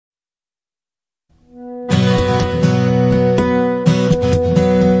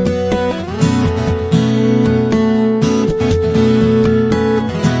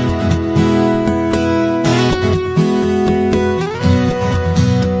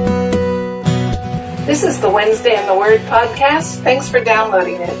This is the Wednesday in the Word podcast. Thanks for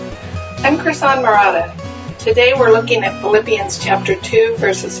downloading it. I'm Chrisan Murata. Today we're looking at Philippians chapter 2,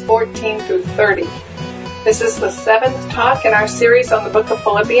 verses 14 through 30. This is the 7th talk in our series on the book of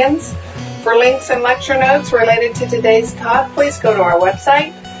Philippians. For links and lecture notes related to today's talk, please go to our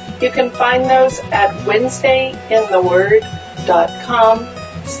website. You can find those at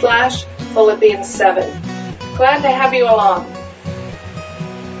wednesdayintheword.com/Philippians7. Glad to have you along.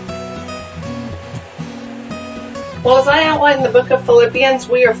 Well, as I outlined in the book of Philippians,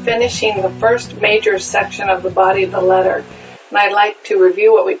 we are finishing the first major section of the body of the letter, and I'd like to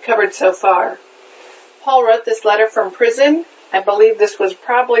review what we've covered so far. Paul wrote this letter from prison. I believe this was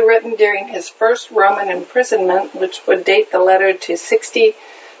probably written during his first Roman imprisonment, which would date the letter to 60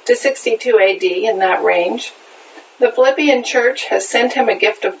 to 62 AD, in that range. The Philippian church has sent him a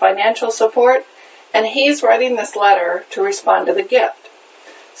gift of financial support, and he's writing this letter to respond to the gift.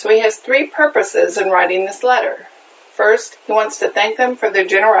 So he has three purposes in writing this letter. First, he wants to thank them for their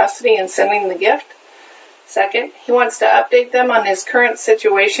generosity in sending the gift. Second, he wants to update them on his current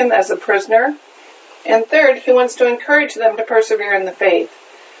situation as a prisoner. And third, he wants to encourage them to persevere in the faith.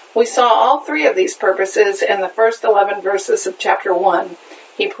 We saw all three of these purposes in the first 11 verses of chapter 1.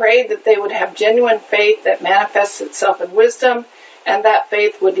 He prayed that they would have genuine faith that manifests itself in wisdom, and that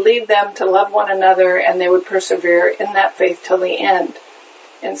faith would lead them to love one another, and they would persevere in that faith till the end.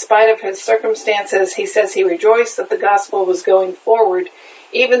 In spite of his circumstances, he says he rejoiced that the gospel was going forward,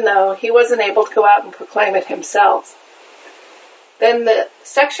 even though he wasn't able to go out and proclaim it himself. Then the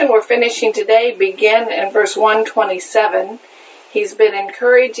section we're finishing today began in verse 127. He's been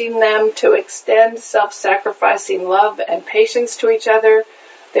encouraging them to extend self-sacrificing love and patience to each other.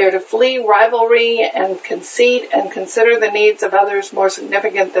 They're to flee rivalry and conceit and consider the needs of others more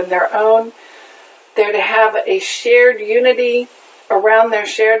significant than their own. They're to have a shared unity around their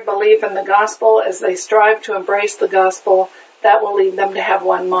shared belief in the gospel as they strive to embrace the gospel. That will lead them to have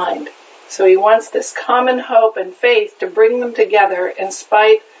one mind. So he wants this common hope and faith to bring them together in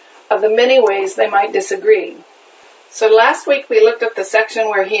spite of the many ways they might disagree. So last week we looked at the section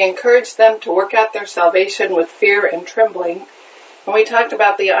where he encouraged them to work out their salvation with fear and trembling. And we talked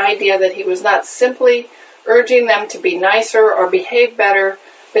about the idea that he was not simply urging them to be nicer or behave better,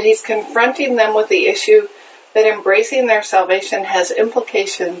 but he's confronting them with the issue that embracing their salvation has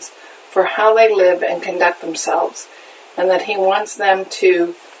implications for how they live and conduct themselves, and that he wants them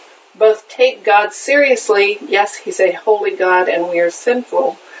to both take God seriously. Yes, he's a holy God and we are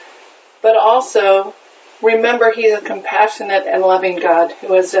sinful, but also remember he's a compassionate and loving God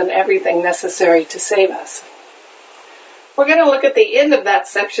who has done everything necessary to save us. We're going to look at the end of that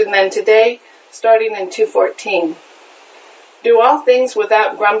section then today, starting in 2:14. Do all things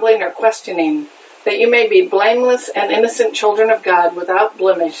without grumbling or questioning, that you may be blameless and innocent children of God without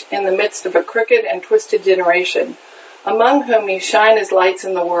blemish in the midst of a crooked and twisted generation, among whom you shine as lights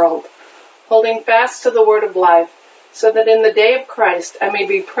in the world, holding fast to the word of life, so that in the day of Christ I may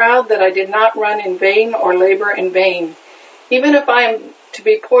be proud that I did not run in vain or labor in vain. Even if I am to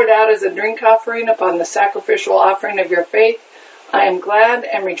be poured out as a drink offering upon the sacrificial offering of your faith, I am glad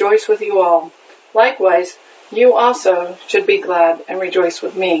and rejoice with you all. Likewise, you also should be glad and rejoice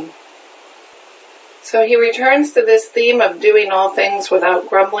with me. So he returns to this theme of doing all things without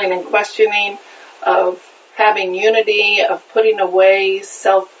grumbling and questioning, of having unity, of putting away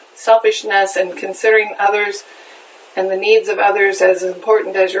selfishness and considering others and the needs of others as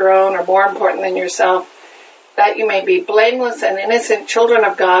important as your own or more important than yourself, that you may be blameless and innocent children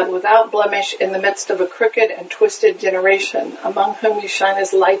of God without blemish in the midst of a crooked and twisted generation, among whom you shine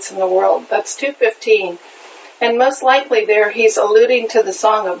as lights in the world. That's 2:15. And most likely there he's alluding to the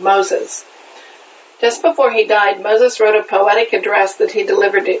Song of Moses. Just before he died, Moses wrote a poetic address that he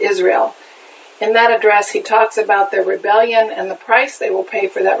delivered to Israel. In that address, he talks about their rebellion and the price they will pay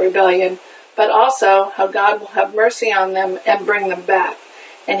for that rebellion, but also how God will have mercy on them and bring them back.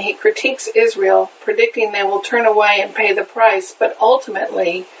 And he critiques Israel, predicting they will turn away and pay the price, but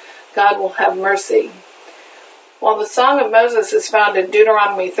ultimately, God will have mercy. While the Song of Moses is found in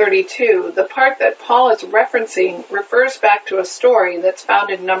Deuteronomy 32, the part that Paul is referencing refers back to a story that's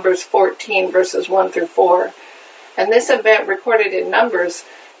found in Numbers 14, verses 1 through 4. And this event recorded in Numbers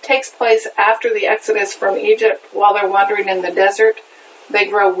takes place after the exodus from Egypt while they're wandering in the desert. They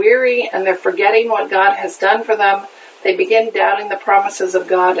grow weary and they're forgetting what God has done for them. They begin doubting the promises of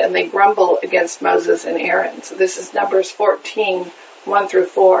God and they grumble against Moses and Aaron. So this is Numbers 14, 1 through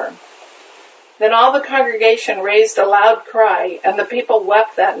 4. Then all the congregation raised a loud cry, and the people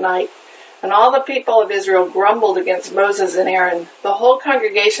wept that night. And all the people of Israel grumbled against Moses and Aaron. The whole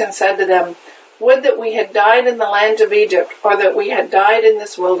congregation said to them, "Would that we had died in the land of Egypt, or that we had died in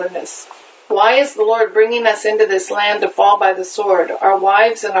this wilderness." Why is the Lord bringing us into this land to fall by the sword? Our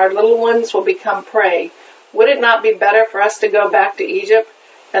wives and our little ones will become prey. Would it not be better for us to go back to Egypt?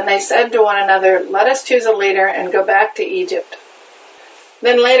 And they said to one another, let us choose a leader and go back to Egypt.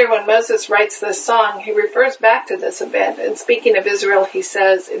 Then later, when Moses writes this song, he refers back to this event. And speaking of Israel, he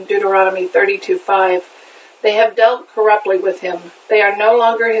says in Deuteronomy 32:5, they have dealt corruptly with him. They are no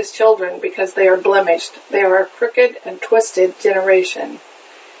longer his children because they are blemished. They are a crooked and twisted generation.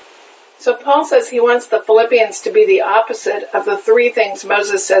 So Paul says he wants the Philippians to be the opposite of the three things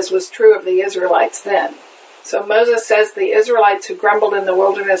Moses says was true of the Israelites then. So Moses says the Israelites who grumbled in the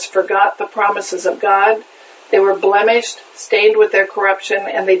wilderness forgot the promises of God. They were blemished, stained with their corruption,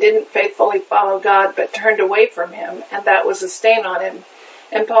 and they didn't faithfully follow God but turned away from him, and that was a stain on him.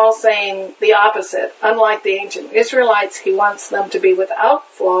 And Paul's saying the opposite. Unlike the ancient Israelites, he wants them to be without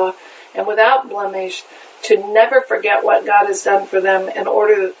flaw and without blemish, to never forget what God has done for them in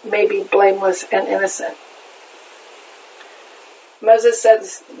order to may be blameless and innocent. Moses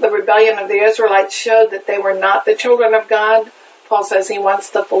says the rebellion of the Israelites showed that they were not the children of God. Paul says he wants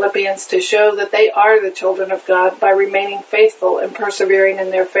the Philippians to show that they are the children of God by remaining faithful and persevering in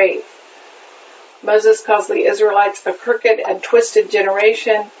their faith. Moses calls the Israelites a crooked and twisted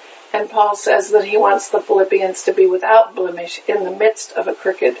generation, and Paul says that he wants the Philippians to be without blemish in the midst of a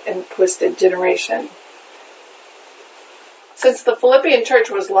crooked and twisted generation. Since the Philippian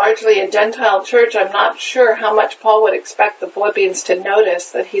church was largely a Gentile church, I'm not sure how much Paul would expect the Philippians to notice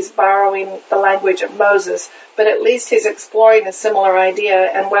that he's borrowing the language of Moses, but at least he's exploring a similar idea,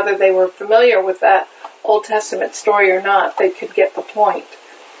 and whether they were familiar with that Old Testament story or not, they could get the point.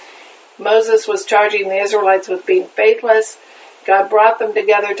 Moses was charging the Israelites with being faithless. God brought them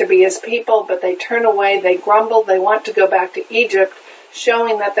together to be his people, but they turn away, they grumble, they want to go back to Egypt,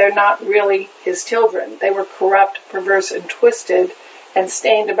 showing that they're not really his children. They were corrupt, perverse, and twisted, and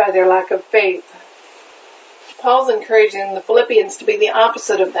stained by their lack of faith. Paul's encouraging the Philippians to be the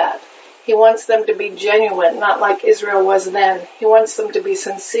opposite of that. He wants them to be genuine, not like Israel was then. He wants them to be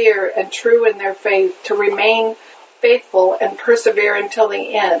sincere and true in their faith, to remain faithful and persevere until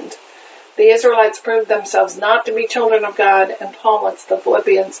the end. The Israelites proved themselves not to be children of God, and Paul wants the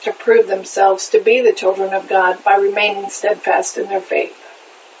Philippians to prove themselves to be the children of God by remaining steadfast in their faith.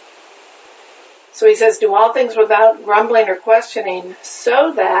 So he says, do all things without grumbling or questioning,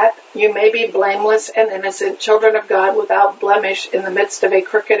 so that you may be blameless and innocent, children of God without blemish in the midst of a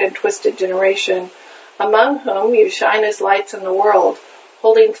crooked and twisted generation, among whom you shine as lights in the world,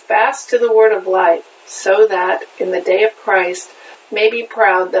 holding fast to the word of life, so that in the day of Christ may be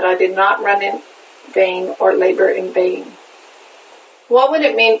proud that I did not run in vain or labor in vain. What would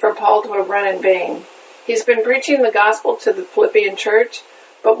it mean for Paul to have run in vain? He's been preaching the gospel to the Philippian church,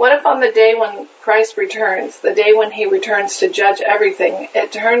 but what if on the day when Christ returns, the day when he returns to judge everything,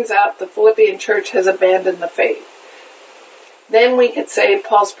 it turns out the Philippian church has abandoned the faith? Then we could say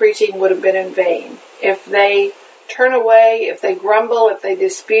Paul's preaching would have been in vain. If they turn away, if they grumble, if they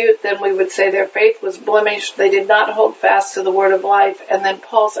dispute, then we would say their faith was blemished, they did not hold fast to the word of life, and then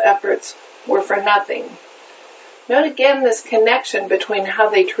Paul's efforts were for nothing. Note again this connection between how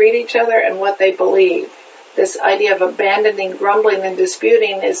they treat each other and what they believe. This idea of abandoning, grumbling, and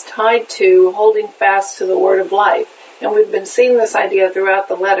disputing is tied to holding fast to the word of life, and we've been seeing this idea throughout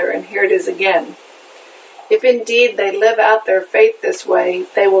the letter, and here it is again. If indeed they live out their faith this way,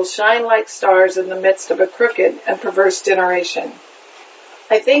 they will shine like stars in the midst of a crooked and perverse generation.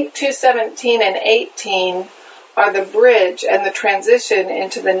 I think 2:17 and 18 are the bridge and the transition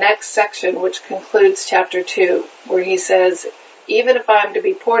into the next section, which concludes chapter 2, where he says, even if I am to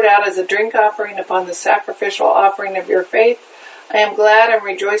be poured out as a drink offering upon the sacrificial offering of your faith, I am glad and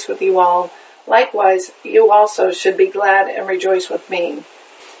rejoice with you all. Likewise, you also should be glad and rejoice with me.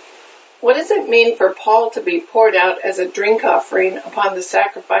 What does it mean for Paul to be poured out as a drink offering upon the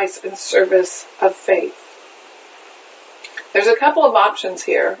sacrifice and service of faith? There's a couple of options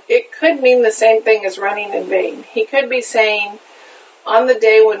here. It could mean the same thing as running in vain. He could be saying, on the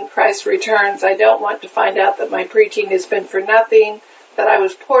day when Christ returns, I don't want to find out that my preaching has been for nothing, that I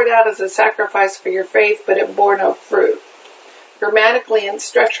was poured out as a sacrifice for your faith, but it bore no fruit. Grammatically and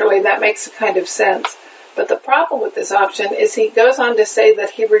structurally, that makes a kind of sense. But the problem with this option is he goes on to say that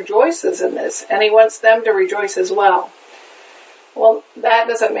he rejoices in this, and he wants them to rejoice as well. Well, that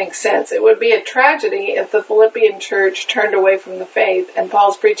doesn't make sense. It would be a tragedy if the Philippian church turned away from the faith and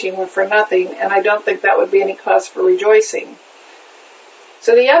Paul's preaching were for nothing, and I don't think that would be any cause for rejoicing.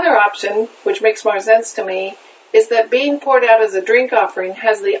 So the other option, which makes more sense to me, is that being poured out as a drink offering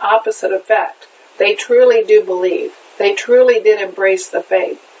has the opposite effect. They truly do believe. They truly did embrace the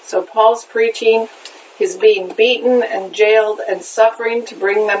faith. So Paul's preaching his being beaten and jailed and suffering to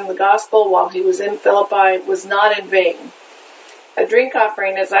bring them the gospel while he was in Philippi was not in vain. A drink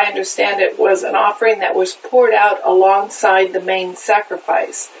offering, as I understand it, was an offering that was poured out alongside the main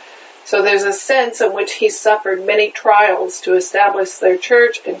sacrifice. So there's a sense in which he suffered many trials to establish their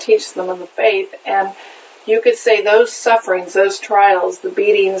church and teach them in the faith. And you could say those sufferings, those trials, the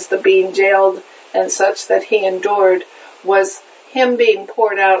beatings, the being jailed and such that he endured was him being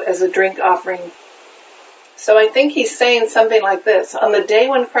poured out as a drink offering. So I think he's saying something like this: on the day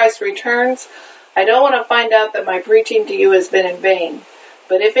when Christ returns, I don't want to find out that my preaching to you has been in vain.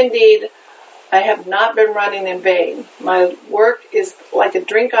 But if indeed I have not been running in vain, my work is like a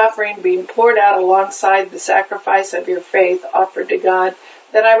drink offering being poured out alongside the sacrifice of your faith offered to God,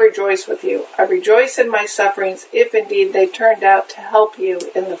 then I rejoice with you. I rejoice in my sufferings if indeed they turned out to help you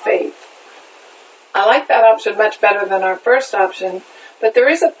in the faith. I like that option much better than our first option, but there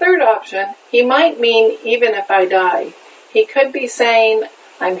is a third option. He might mean even if I die. He could be saying,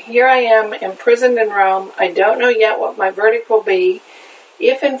 here I am imprisoned in Rome. I don't know yet what my verdict will be.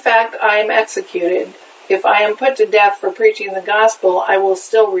 If in fact I am executed, if I am put to death for preaching the gospel, I will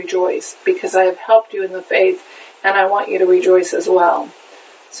still rejoice because I have helped you in the faith and I want you to rejoice as well.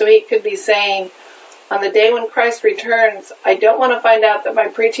 So he could be saying, on the day when Christ returns, I don't want to find out that my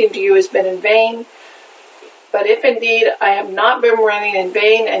preaching to you has been in vain. But if indeed I have not been running in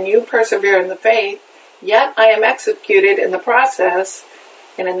vain and you persevere in the faith, yet I am executed in the process,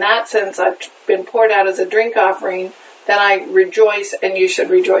 and in that sense I've been poured out as a drink offering, then I rejoice and you should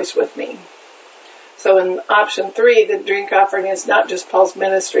rejoice with me. So in option 3, the drink offering is not just Paul's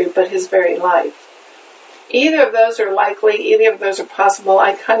ministry, but his very life. Either of those are likely, either of those are possible.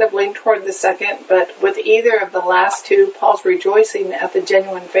 I kind of lean toward the second, but with either of the last two, Paul's rejoicing at the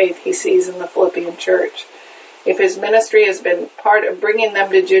genuine faith he sees in the Philippian church. If his ministry has been part of bringing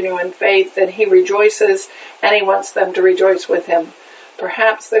them to genuine faith, then he rejoices and he wants them to rejoice with him.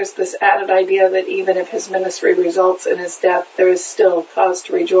 Perhaps there's this added idea that even if his ministry results in his death, there is still cause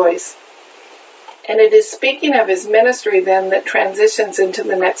to rejoice. And it is speaking of his ministry then that transitions into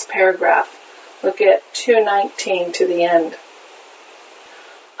the next paragraph. Look at 2:19 to the end.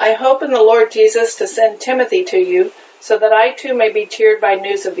 I hope in the Lord Jesus to send Timothy to you, so that I too may be cheered by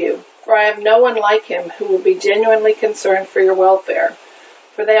news of you. For I have no one like him who will be genuinely concerned for your welfare.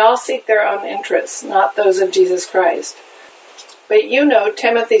 For they all seek their own interests, not those of Jesus Christ. But you know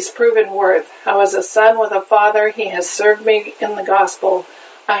Timothy's proven worth, how as a son with a father he has served me in the gospel.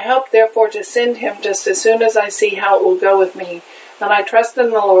 I hope therefore to send him just as soon as I see how it will go with me, and I trust in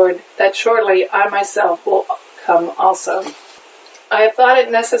the Lord that shortly I myself will come also. I have thought it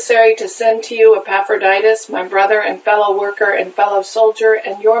necessary to send to you Epaphroditus, my brother and fellow worker and fellow soldier,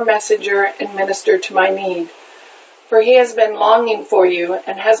 and your messenger and minister to my need. For he has been longing for you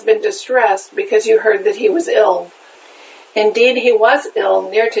and has been distressed because you heard that he was ill. Indeed, he was ill,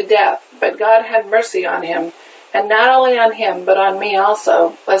 near to death, but God had mercy on him, and not only on him, but on me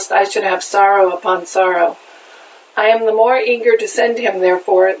also, lest I should have sorrow upon sorrow. I am the more eager to send him,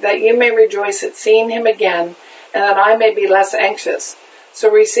 therefore, that you may rejoice at seeing him again, and that I may be less anxious. So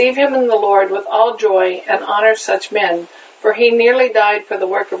receive him in the Lord with all joy and honor such men, for he nearly died for the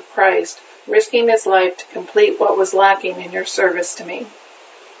work of Christ, risking his life to complete what was lacking in your service to me.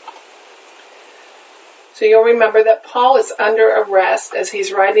 So you'll remember that Paul is under arrest as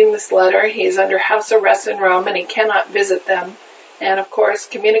he's writing this letter. He's under house arrest in Rome and he cannot visit them. And of course,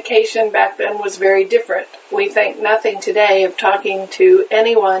 communication back then was very different. We think nothing today of talking to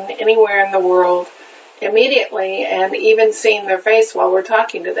anyone, anywhere in the world, immediately and even seeing their face while we're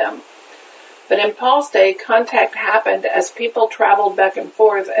talking to them. But in Paul's day, contact happened as people traveled back and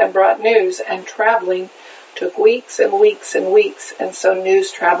forth and brought news, and traveling took weeks and weeks and weeks, and so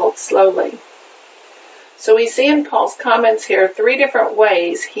news traveled slowly. So we see in Paul's comments here 3 different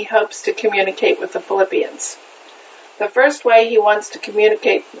ways he hopes to communicate with the Philippians. The first way he wants to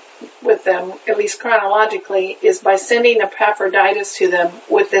communicate with them, at least chronologically, is by sending Epaphroditus to them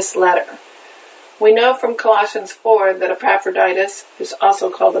with this letter. We know from Colossians 4 that Epaphroditus, who's also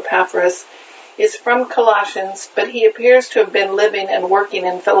called Epaphras, is from Colossians, but he appears to have been living and working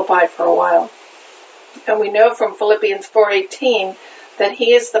in Philippi for a while. And we know from Philippians 4:18 that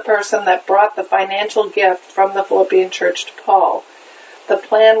he is the person that brought the financial gift from the Philippian church to Paul. The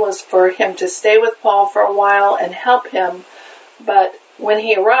plan was for him to stay with Paul for a while and help him, but when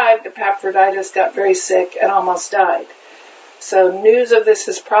he arrived, Epaphroditus got very sick and almost died. So news of this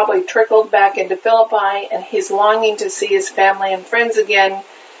has probably trickled back into Philippi, and he's longing to see his family and friends again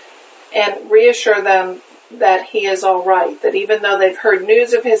and reassure them that he is all right, that even though they've heard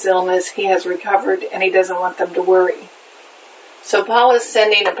news of his illness, he has recovered and he doesn't want them to worry. So Paul is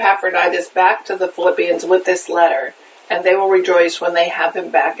sending Epaphroditus back to the Philippians with this letter, and they will rejoice when they have him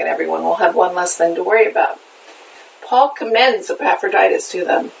back, and everyone will have one less thing to worry about. Paul commends Epaphroditus to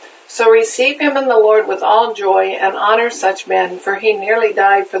them. So receive him in the Lord with all joy and honor such men, for he nearly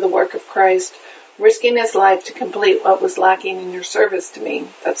died for the work of Christ, risking his life to complete what was lacking in your service to me.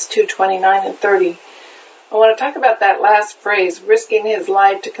 That's 2:29 and 30. I want to talk about that last phrase, risking his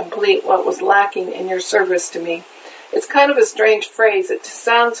life to complete what was lacking in your service to me. It's kind of a strange phrase. It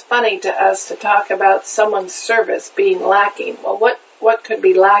sounds funny to us to talk about someone's service being lacking. Well, what could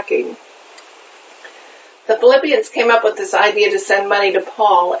be lacking? The Philippians came up with this idea to send money to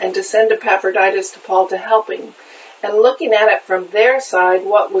Paul and to send Epaphroditus to Paul to help him. And looking at it from their side,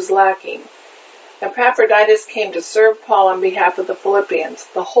 what was lacking? Epaphroditus came to serve Paul on behalf of the Philippians.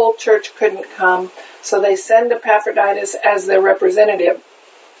 The whole church couldn't come, so they send Epaphroditus as their representative.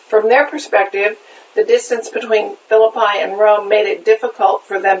 From their perspective, the distance between Philippi and Rome made it difficult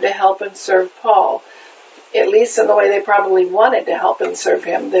for them to help and serve Paul, at least in the way they probably wanted to help and serve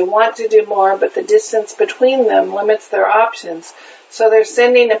him. They want to do more, but the distance between them limits their options, so they're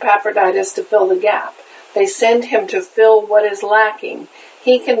sending Epaphroditus to fill the gap. They send him to fill what is lacking.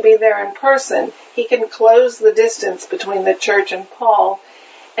 He can be there in person. He can close the distance between the church and Paul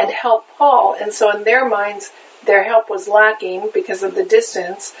and help Paul, and so in their minds, their help was lacking because of the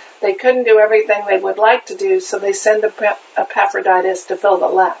distance. They couldn't do everything they would like to do, so they send Epaphroditus to fill the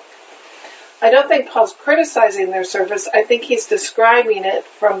lack. I don't think Paul's criticizing their service. I think he's describing it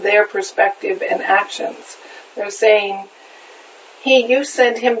from their perspective and actions. They're saying, you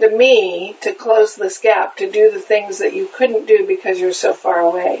sent him to me to close this gap, to do the things that you couldn't do because you're so far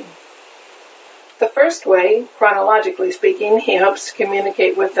away. The first way, chronologically speaking, he hopes to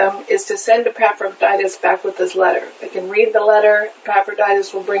communicate with them is to send Epaphroditus back with his letter. They can read the letter,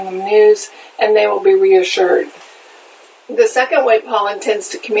 Epaphroditus will bring them news, and they will be reassured. The second way Paul intends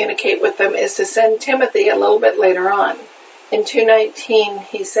to communicate with them is to send Timothy a little bit later on. In 2:19,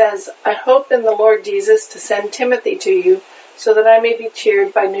 he says, I hope in the Lord Jesus to send Timothy to you so that I may be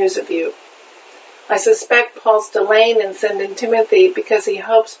cheered by news of you. I suspect Paul's delaying in sending Timothy because he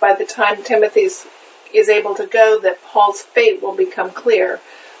hopes by the time Timothy is able to go that Paul's fate will become clear.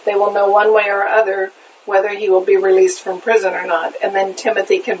 They will know one way or other whether he will be released from prison or not, and then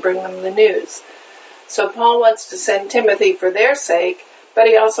Timothy can bring them the news. So Paul wants to send Timothy for their sake, but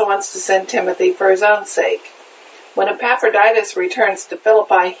he also wants to send Timothy for his own sake. When Epaphroditus returns to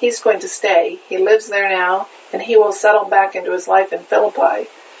Philippi, he's going to stay. He lives there now, and he will settle back into his life in Philippi.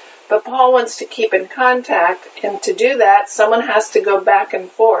 But Paul wants to keep in contact, and to do that, someone has to go back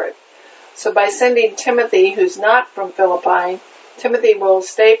and forth. So by sending Timothy, who's not from Philippi, Timothy will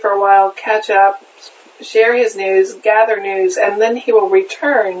stay for a while, catch up, share his news, gather news, and then he will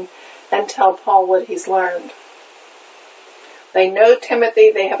return and tell Paul what he's learned. They know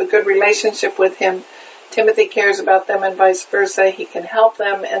Timothy, they have a good relationship with him. Timothy cares about them and vice versa. He can help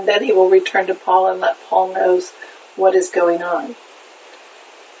them, and then he will return to Paul and let Paul know what is going on.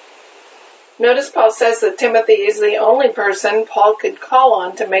 Notice Paul says that Timothy is the only person Paul could call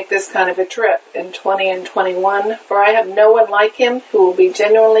on to make this kind of a trip. In 20 and 21, for I have no one like him who will be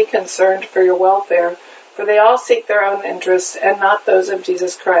genuinely concerned for your welfare, for they all seek their own interests and not those of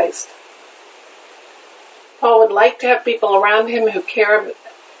Jesus Christ. Paul would like to have people around him who care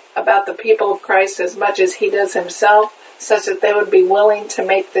about the people of Christ as much as he does himself, such that they would be willing to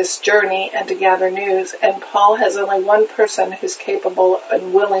make this journey and to gather news. And Paul has only one person who's capable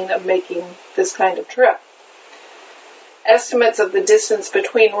and willing of making this kind of trip. Estimates of the distance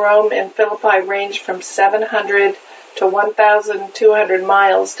between Rome and Philippi range from 700 to 1,200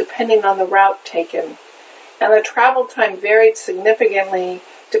 miles, depending on the route taken. And the travel time varied significantly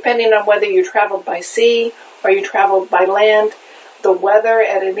depending on whether you traveled by sea or you traveled by land. The weather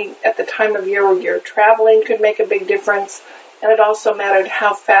at the time of year when you're traveling could make a big difference, and it also mattered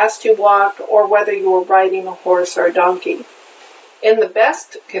how fast you walked or whether you were riding a horse or a donkey. In the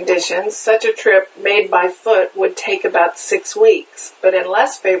best conditions, such a trip made by foot would take about 6 weeks, but in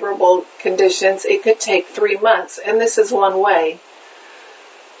less favorable conditions, it could take 3 months, and this is one way.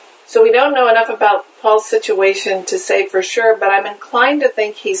 So we don't know enough about Paul's situation to say for sure, but I'm inclined to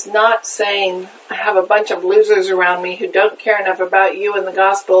think he's not saying, I have a bunch of losers around me who don't care enough about you and the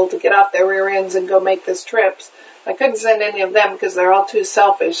gospel to get off their rear ends and go make this trip. I couldn't send any of them because they're all too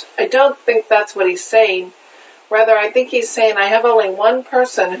selfish. I don't think that's what he's saying. Rather, I think he's saying, I have only one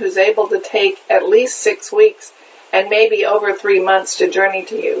person who's able to take at least 6 weeks and maybe over 3 months to journey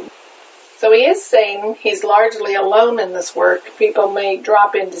to you. So he is saying he's largely alone in this work. People may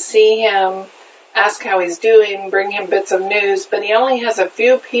drop in to see him, ask how he's doing, bring him bits of news, but he only has a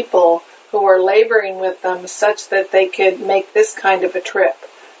few people who were laboring with them such that they could make this kind of a trip.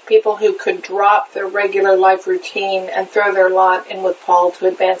 People who could drop their regular life routine and throw their lot in with Paul to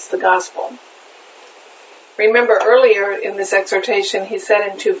advance the gospel. Remember earlier in this exhortation he said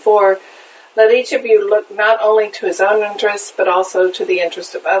in 2:4, "Let each of you look not only to his own interests but also to the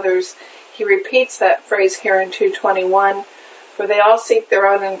interest of others." He repeats that phrase here in 2:21, "For they all seek their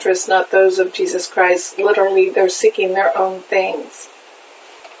own interests, not those of Jesus Christ." Literally, they're seeking their own things.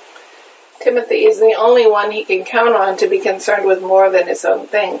 Timothy is the only one he can count on to be concerned with more than his own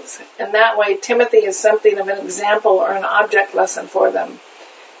things. And that way, Timothy is something of an example or an object lesson for them.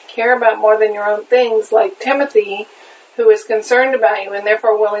 Care about more than your own things, like Timothy, who is concerned about you and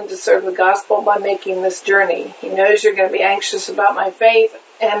therefore willing to serve the gospel by making this journey. He knows you're going to be anxious about my faith,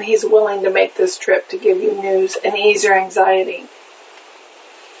 and he's willing to make this trip to give you news and ease your anxiety.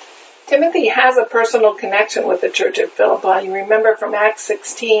 Timothy has a personal connection with the church at Philippi. You remember from Acts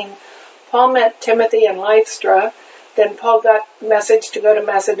 16, Paul met Timothy in Lystra. Then Paul got the message to go to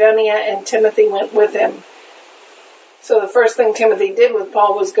Macedonia, and Timothy went with him. So the first thing Timothy did with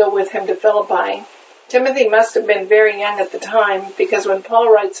Paul was go with him to Philippi. Timothy must have been very young at the time, because when Paul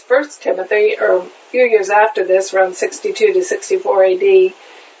writes 1 Timothy, or a few years after this, around 62 to 64 AD,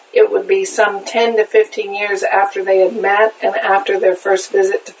 it would be some 10 to 15 years after they had met and after their first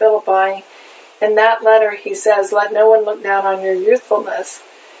visit to Philippi. In that letter he says, "Let no one look down on your youthfulness."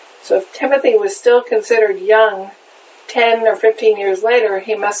 So if Timothy was still considered young 10 or 15 years later,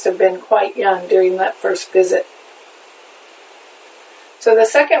 he must have been quite young during that first visit. So the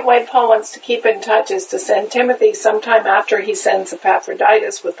second way Paul wants to keep in touch is to send Timothy sometime after he sends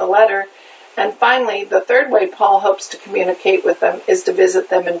Epaphroditus with the letter. And finally, the third way Paul hopes to communicate with them is to visit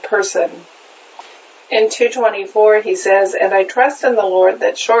them in person. In 2:24 he says, "And I trust in the Lord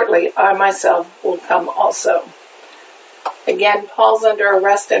that shortly I myself will come also." Again, Paul's under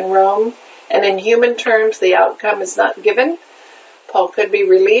arrest in Rome, and in human terms the outcome is not given. Paul could be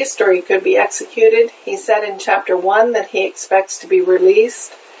released or he could be executed. He said in chapter 1 that he expects to be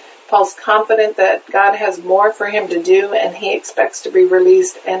released. Paul's confident that God has more for him to do, and he expects to be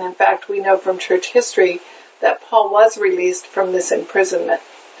released. And in fact, we know from church history that Paul was released from this imprisonment.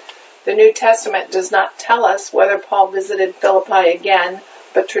 The New Testament does not tell us whether Paul visited Philippi again,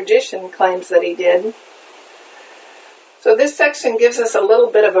 but tradition claims that he did. So this section gives us a little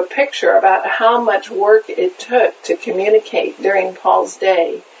bit of a picture about how much work it took to communicate during Paul's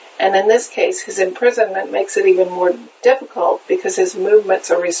day. And in this case, his imprisonment makes it even more difficult because his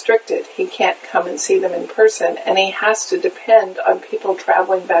movements are restricted. He can't come and see them in person, and he has to depend on people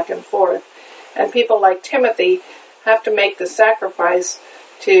traveling back and forth. And people like Timothy have to make the sacrifice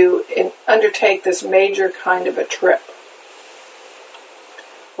to undertake this major kind of a trip.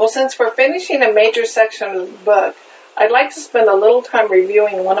 Well, since we're finishing a major section of the book, I'd like to spend a little time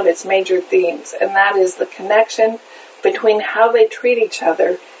reviewing one of its major themes, and that is the connection between how they treat each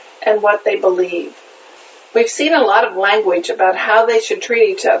other and what they believe. We've seen a lot of language about how they should treat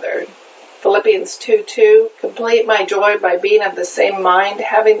each other. Philippians 2:2, "Complete my joy by being of the same mind,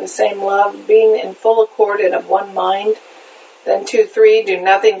 having the same love, being in full accord and of one mind." Then 2:3, "Do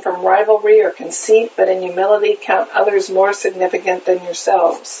nothing from rivalry or conceit, but in humility count others more significant than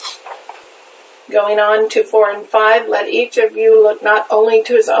yourselves." Going on to 4 and 5, "Let each of you look not only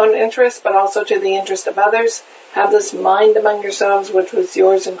to his own interest, but also to the interest of others. Have this mind among yourselves, which was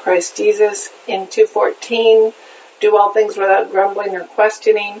yours in Christ Jesus." In 2:14, "Do all things without grumbling or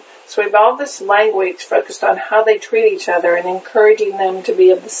questioning." So we have all this language focused on how they treat each other and encouraging them to be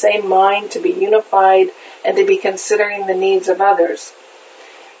of the same mind, to be unified, and to be considering the needs of others.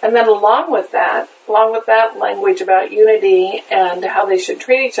 And then along with that language about unity and how they should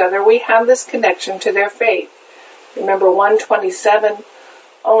treat each other, we have this connection to their faith. Remember 1:27,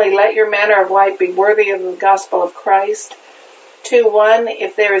 "Only let your manner of life be worthy of the gospel of Christ." 2:1,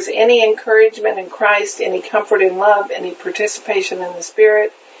 "If there is any encouragement in Christ, any comfort in love, any participation in the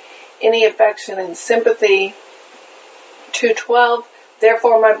Spirit, any affection and sympathy." 2:12,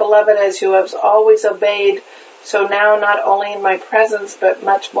 "Therefore, my beloved, as you have always obeyed, so now not only in my presence, but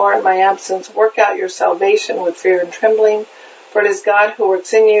much more in my absence, work out your salvation with fear and trembling, for it is God who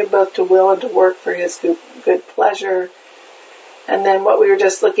works in you both to will and to work for his good pleasure." And then what we were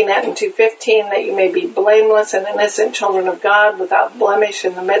just looking at in 2:15, "That you may be blameless and innocent children of God, without blemish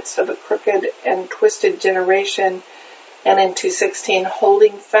in the midst of a crooked and twisted generation." And in 2:16,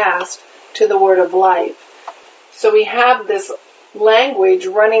 "Holding fast to the word of life." So we have this language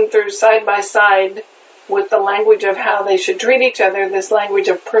running through side by side with the language of how they should treat each other, this language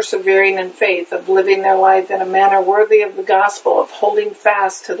of persevering in faith, of living their life in a manner worthy of the gospel, of holding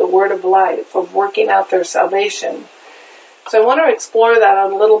fast to the word of life, of working out their salvation. So I want to explore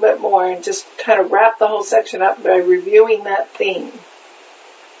that a little bit more and just kind of wrap the whole section up by reviewing that theme.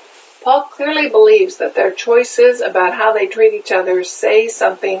 Paul clearly believes that their choices about how they treat each other say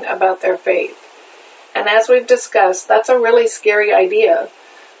something about their faith. And as we've discussed, that's a really scary idea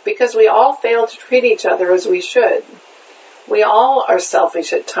because we all fail to treat each other as we should. We all are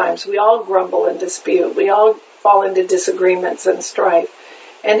selfish at times. We all grumble and dispute. We all fall into disagreements and strife.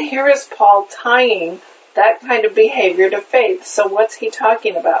 And here is Paul tying that kind of behavior to faith. So what's he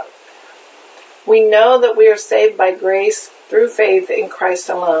talking about? We know that we are saved by grace through faith in Christ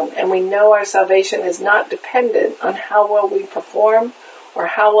alone. And we know our salvation is not dependent on how well we perform or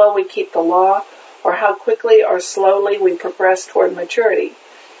how well we keep the law or how quickly or slowly we progress toward maturity.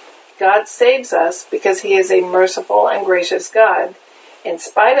 God saves us because He is a merciful and gracious God. In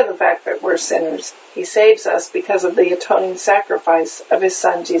spite of the fact that we're sinners, He saves us because of the atoning sacrifice of His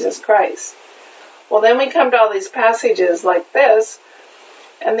Son, Jesus Christ. Well, then we come to all these passages like this,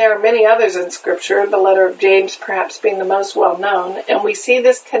 and there are many others in Scripture, the letter of James perhaps being the most well-known, and we see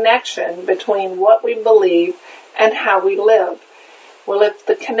this connection between what we believe and how we live. Well, if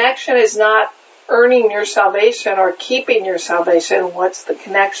the connection is not earning your salvation or keeping your salvation, what's the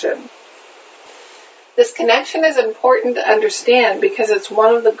connection? This connection is important to understand because it's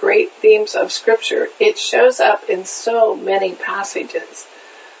one of the great themes of Scripture. It shows up in so many passages.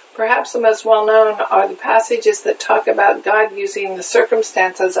 Perhaps the most well-known are the passages that talk about God using the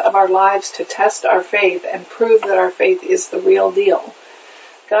circumstances of our lives to test our faith and prove that our faith is the real deal.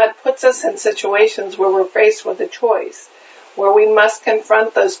 God puts us in situations where we're faced with a choice, where we must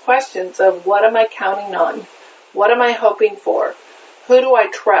confront those questions of what am I counting on? What am I hoping for? Who do I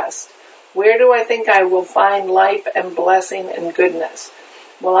trust? Where do I think I will find life and blessing and goodness?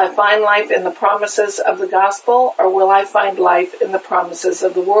 Will I find life in the promises of the gospel, or will I find life in the promises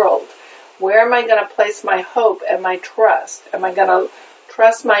of the world? Where am I going to place my hope and my trust? Am I going to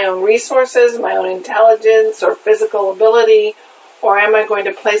trust my own resources, my own intelligence or physical ability, or am I going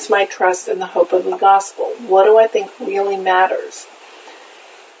to place my trust in the hope of the gospel? What do I think really matters?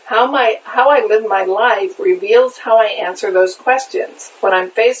 How I live my life reveals how I answer those questions. When I'm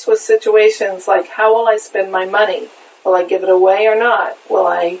faced with situations like how will I spend my money? Will I give it away or not? Will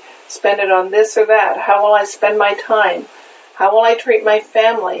I spend it on this or that? How will I spend my time? How will I treat my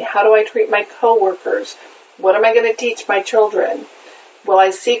family? How do I treat my coworkers? What am I going to teach my children? Will I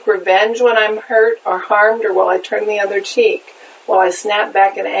seek revenge when I'm hurt or harmed, or will I turn the other cheek? Will I snap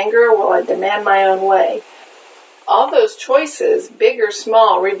back in anger, or will I demand my own way? All those choices, big or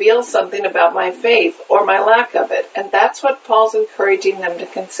small, reveal something about my faith or my lack of it, and that's what Paul's encouraging them to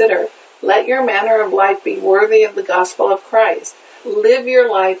consider. Let your manner of life be worthy of the gospel of Christ. Live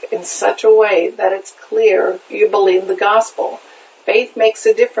your life in such a way that it's clear you believe the gospel. Faith makes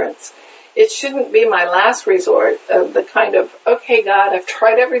a difference. It shouldn't be my last resort of the kind of, okay, God, I've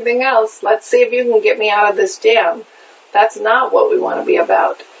tried everything else. Let's see if you can get me out of this jam. That's not what we want to be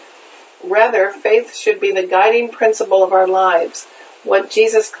about. Rather, faith should be the guiding principle of our lives, what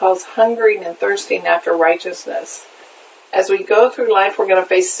Jesus calls hungering and thirsting after righteousness. As we go through life, we're going to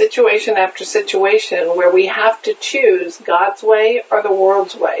face situation after situation where we have to choose God's way or the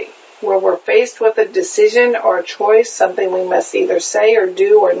world's way, where we're faced with a decision or a choice, something we must either say or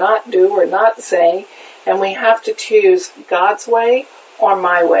not say, and we have to choose God's way or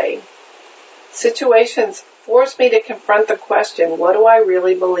my way. Situations force me to confront the question, what do I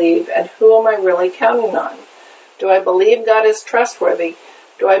really believe and who am I really counting on? Do I believe God is trustworthy?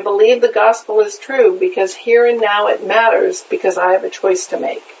 Do I believe the gospel is true because here and now it matters because I have a choice to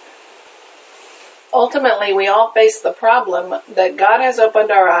make? Ultimately, we all face the problem that God has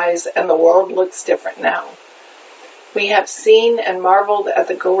opened our eyes and the world looks different now. We have seen and marveled at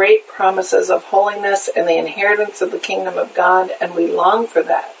the great promises of holiness and the inheritance of the kingdom of God, and we long for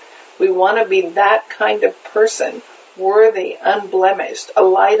that. We want to be that kind of person, worthy, unblemished, a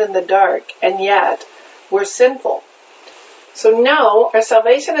light in the dark, and yet we're sinful. So no, our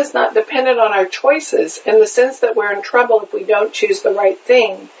salvation is not dependent on our choices in the sense that we're in trouble if we don't choose the right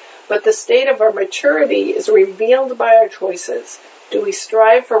thing, but the state of our maturity is revealed by our choices. Do we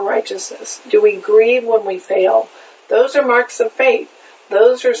strive for righteousness? Do we grieve when we fail? Those are marks of faith.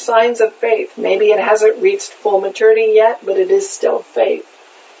 Those are signs of faith. Maybe it hasn't reached full maturity yet, but it is still faith.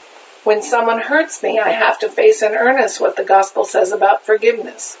 When someone hurts me, I have to face in earnest what the gospel says about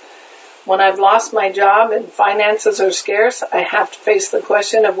forgiveness. When I've lost my job and finances are scarce, I have to face the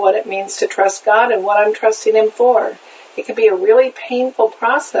question of what it means to trust God and what I'm trusting Him for. It can be a really painful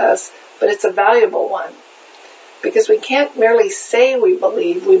process, but it's a valuable one. Because we can't merely say we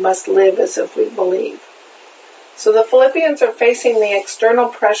believe, we must live as if we believe. So the Philippians are facing the external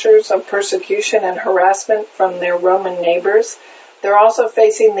pressures of persecution and harassment from their Roman neighbors. They're also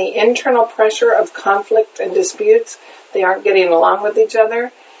facing the internal pressure of conflict and disputes. They aren't getting along with each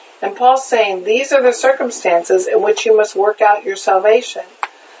other. And Paul's saying these are the circumstances in which you must work out your salvation.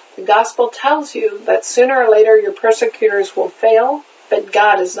 The gospel tells you that sooner or later your persecutors will fail, but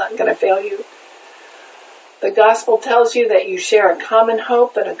God is not going to fail you. The gospel tells you that you share a common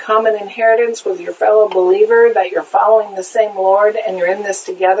hope and a common inheritance with your fellow believer, that you're following the same Lord and you're in this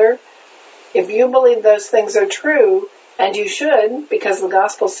together. If you believe those things are true, and you should, because the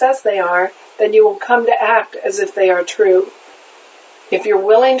gospel says they are, then you will come to act as if they are true. If you're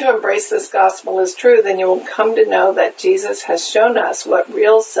willing to embrace this gospel as true, then you will come to know that Jesus has shown us what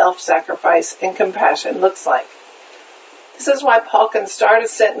real self-sacrifice and compassion looks like. This is why Paul can start a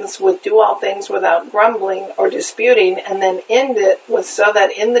sentence with do all things without grumbling or disputing, and then end it with so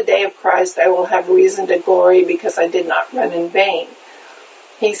that in the day of Christ I will have reason to glory because I did not run in vain.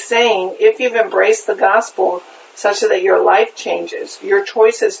 He's saying if you've embraced the gospel such that your life changes, your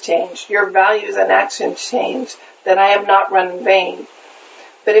choices change, your values and actions change, then I have not run in vain.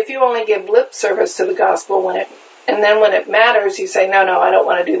 But if you only give lip service to the gospel and then when it matters you say, no, I don't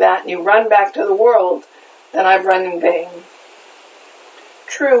want to do that, and you run back to the world, then I've run in vain.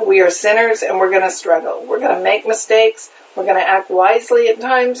 True, we are sinners and we're going to struggle. We're going to make mistakes. We're going to act wisely at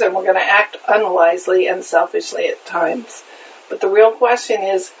times and we're going to act unwisely and selfishly at times. But the real question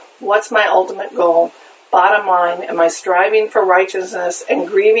is, what's my ultimate goal? Bottom line, am I striving for righteousness and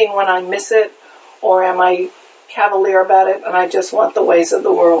grieving when I miss it, or am I cavalier about it and I just want the ways of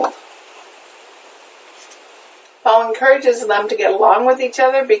the world? Paul encourages them to get along with each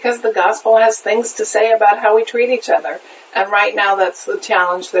other because the gospel has things to say about how we treat each other. And right now that's the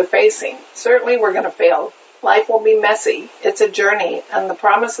challenge they're facing. Certainly we're going to fail. Life will be messy. It's a journey. And the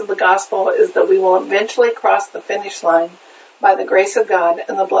promise of the gospel is that we will eventually cross the finish line by the grace of God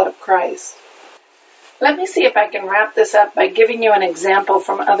and the blood of Christ. Let me see if I can wrap this up by giving you an example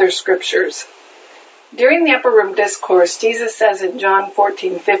from other scriptures. During the upper room discourse, Jesus says in John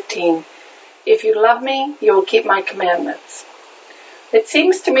 14:15, if you love me, you will keep my commandments. It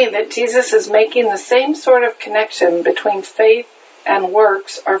seems to me that Jesus is making the same sort of connection between faith and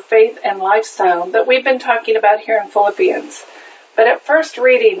works, or faith and lifestyle, that we've been talking about here in Philippians. But at first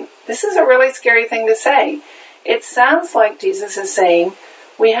reading, this is a really scary thing to say. It sounds like Jesus is saying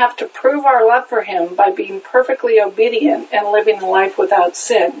we have to prove our love for him by being perfectly obedient and living a life without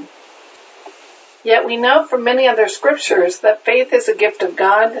sin. Yet we know from many other scriptures that faith is a gift of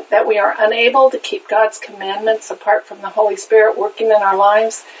God, that we are unable to keep God's commandments apart from the Holy Spirit working in our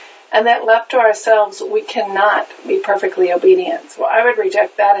lives, and that left to ourselves we cannot be perfectly obedient. So I would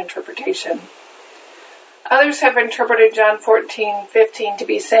reject that interpretation. Others have interpreted John 14:15 to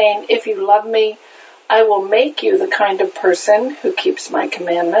be saying, if you love me, I will make you the kind of person who keeps my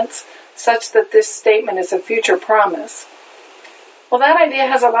commandments, such that this statement is a future promise. Well, that idea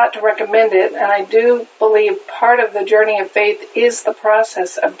has a lot to recommend it, and I do believe part of the journey of faith is the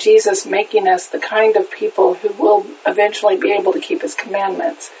process of Jesus making us the kind of people who will eventually be able to keep his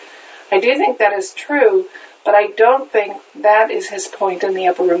commandments. I do think that is true, but I don't think that is his point in the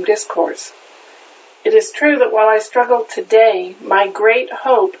upper room discourse. It is true that while I struggle today, my great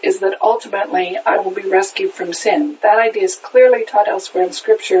hope is that ultimately I will be rescued from sin. That idea is clearly taught elsewhere in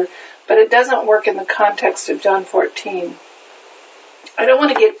Scripture, but it doesn't work in the context of John 14. I don't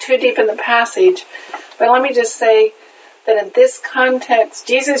want to get too deep in the passage, but let me just say that in this context,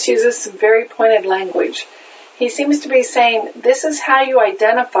 Jesus uses some very pointed language. He seems to be saying, this is how you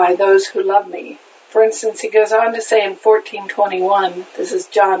identify those who love me. For instance, he goes on to say in 14:21, this is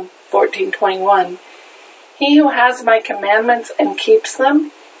John 14:21, he who has my commandments and keeps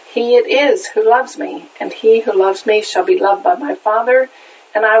them, he it is who loves me, and he who loves me shall be loved by my Father,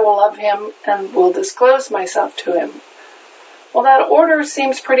 and I will love him and will disclose myself to him. Well, that order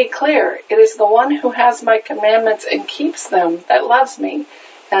seems pretty clear. It is the one who has my commandments and keeps them that loves me,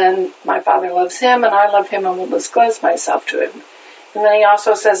 and my Father loves him, and I love him and will disclose myself to him. And then he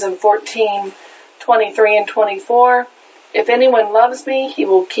also says in 14:23 and 24, if anyone loves me, he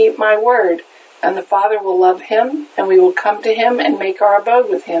will keep my word, and the Father will love him, and we will come to him and make our abode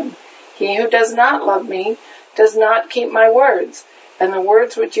with him. He who does not love me does not keep my words, and the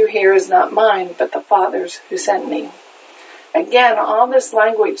words which you hear is not mine, but the Father's who sent me. Again, all this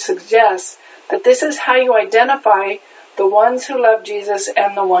language suggests that this is how you identify the ones who love Jesus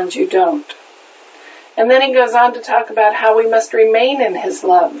and the ones you don't. And then he goes on to talk about how we must remain in his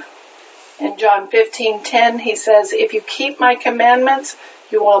love. In John 15:10, he says, if you keep my commandments,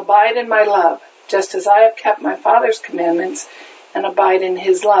 you will abide in my love, just as I have kept my Father's commandments and abide in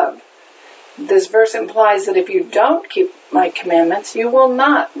his love. This verse implies that if you don't keep my commandments, you will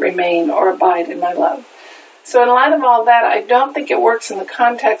not remain or abide in my love. So in light of all that, I don't think it works in the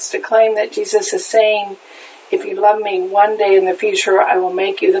context to claim that Jesus is saying, if you love me, one day in the future I will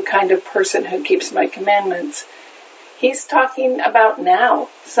make you the kind of person who keeps my commandments. He's talking about now,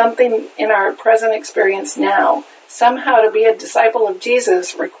 something in our present experience now. Somehow to be a disciple of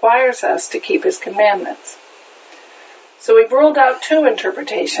Jesus requires us to keep his commandments. So we've ruled out two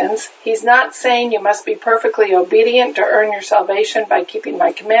interpretations. He's not saying you must be perfectly obedient to earn your salvation by keeping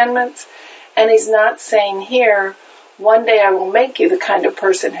my commandments. And he's not saying here, one day I will make you the kind of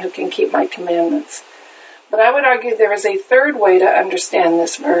person who can keep my commandments. But I would argue there is a third way to understand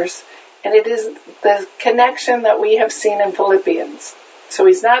this verse, and it is the connection that we have seen in Philippians. So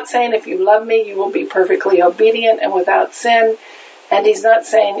he's not saying if you love me, you will be perfectly obedient and without sin. And he's not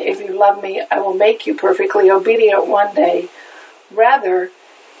saying if you love me, I will make you perfectly obedient one day. Rather,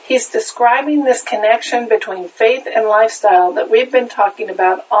 he's describing this connection between faith and lifestyle that we've been talking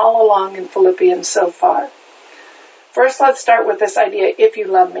about all along in Philippians so far. First, let's start with this idea, if you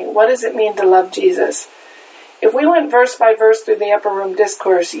love me. What does it mean to love Jesus? If we went verse by verse through the Upper Room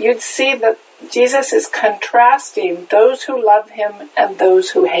Discourse, you'd see that Jesus is contrasting those who love him and those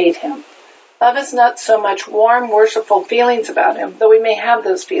who hate him. Love is not so much warm, worshipful feelings about him, though we may have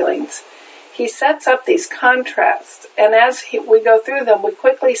those feelings. He sets up these contrasts, and as we go through them, we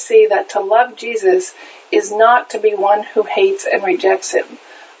quickly see that to love Jesus is not to be one who hates and rejects him.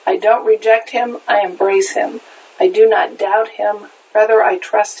 I don't reject him, I embrace him. I do not doubt him, rather I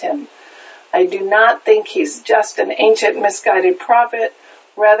trust him. I do not think he's just an ancient misguided prophet,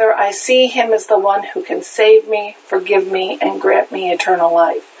 rather I see him as the one who can save me, forgive me, and grant me eternal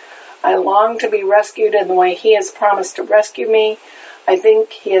life. I long to be rescued in the way he has promised to rescue me. I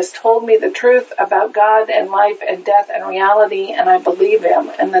think he has told me the truth about God and life and death and reality, and I believe him,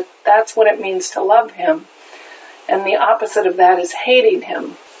 and that's what it means to love him. And the opposite of that is hating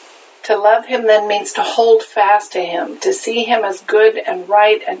him. To love him then means to hold fast to him, to see him as good and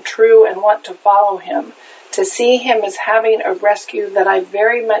right and true and want to follow him, to see him as having a rescue that I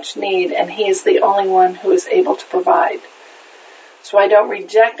very much need, and he is the only one who is able to provide. So I don't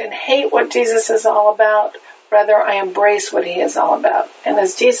reject and hate what Jesus is all about. Rather, I embrace what he is all about. And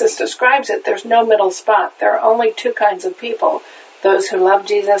as Jesus describes it, there's no middle spot. There are only two kinds of people, those who love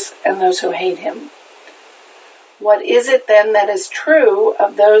Jesus and those who hate him. What is it then that is true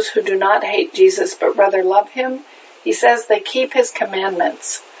of those who do not hate Jesus but rather love him? He says they keep his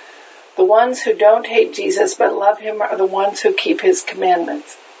commandments. The ones who don't hate Jesus but love him are the ones who keep his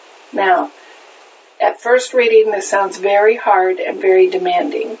commandments. Now, at first reading, this sounds very hard and very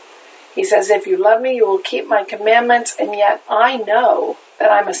demanding. He says, if you love me, you will keep my commandments, and yet I know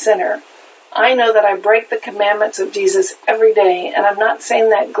that I'm a sinner. I know that I break the commandments of Jesus every day, and I'm not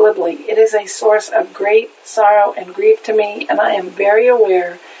saying that glibly. It is a source of great sorrow and grief to me, and I am very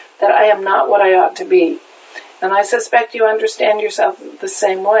aware that I am not what I ought to be. And I suspect you understand yourself the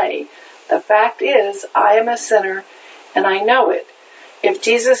same way. The fact is, I am a sinner, and I know it. If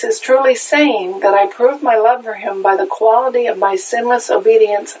Jesus is truly saying that I prove my love for him by the quality of my sinless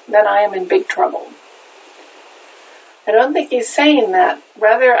obedience, then I am in big trouble. I don't think he's saying that.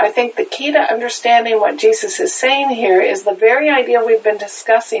 Rather, I think the key to understanding what Jesus is saying here is the very idea we've been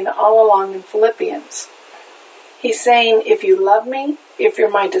discussing all along in Philippians. He's saying, if you love me, if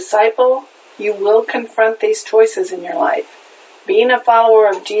you're my disciple, you will confront these choices in your life. Being a follower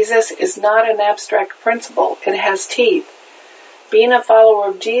of Jesus is not an abstract principle. It has teeth. Being a follower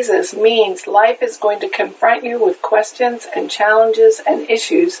of Jesus means life is going to confront you with questions and challenges and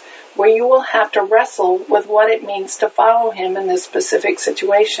issues where you will have to wrestle with what it means to follow him in this specific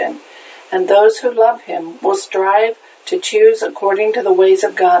situation. And those who love him will strive to choose according to the ways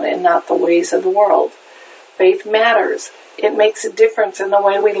of God and not the ways of the world. Faith matters. It makes a difference in the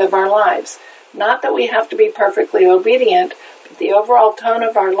way we live our lives. Not that we have to be perfectly obedient, but the overall tone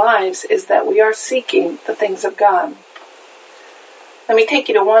of our lives is that we are seeking the things of God. Let me take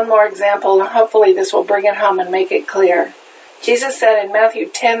you to one more example, and hopefully this will bring it home and make it clear. Jesus said in Matthew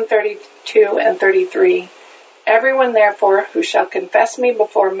 10:32 and 33, everyone therefore who shall confess me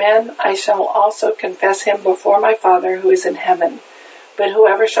before men, I shall also confess him before my Father who is in heaven. But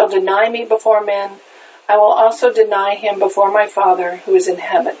whoever shall deny me before men, I will also deny him before my Father who is in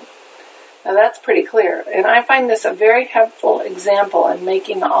heaven. Now that's pretty clear, and I find this a very helpful example in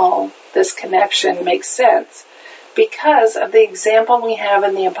making all this connection make sense, because of the example we have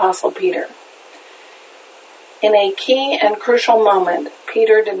in the Apostle Peter. In a key and crucial moment,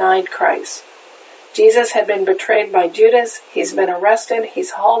 Peter denied Christ. Jesus had been betrayed by Judas, he's been arrested,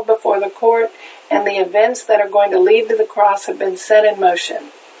 he's hauled before the court, and the events that are going to lead to the cross have been set in motion.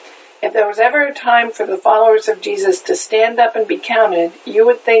 If there was ever a time for the followers of Jesus to stand up and be counted, you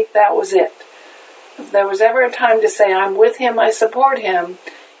would think that was it. If there was ever a time to say, I'm with him, I support him,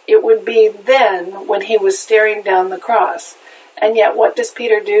 it would be then when he was staring down the cross. And yet what does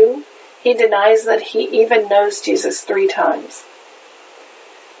Peter do? He denies that he even knows Jesus 3 times.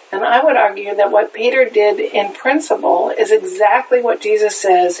 And I would argue that what Peter did in principle is exactly what Jesus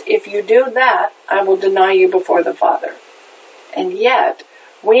says, if you do that, I will deny you before the Father. And yet,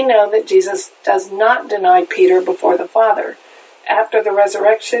 we know that Jesus does not deny Peter before the Father. After the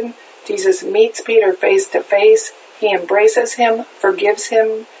resurrection, Jesus meets Peter face to face. He embraces him, forgives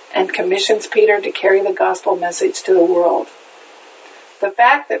him, and commissions Peter to carry the gospel message to the world. The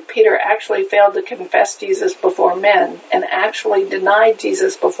fact that Peter actually failed to confess Jesus before men and actually denied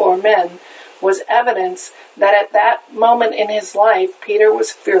Jesus before men was evidence that at that moment in his life, Peter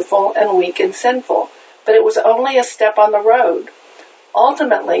was fearful and weak and sinful. But it was only a step on the road.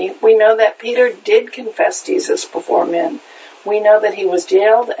 Ultimately, we know that Peter did confess Jesus before men. We know that he was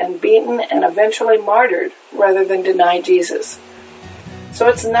jailed and beaten and eventually martyred rather than deny Jesus. So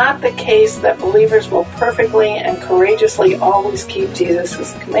it's not the case that believers will perfectly and courageously always keep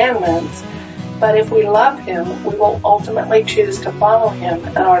Jesus' commandments, but if we love him, we will ultimately choose to follow him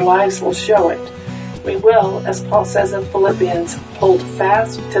and our lives will show it. We will, as Paul says in Philippians, hold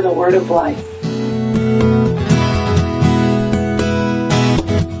fast to the word of life.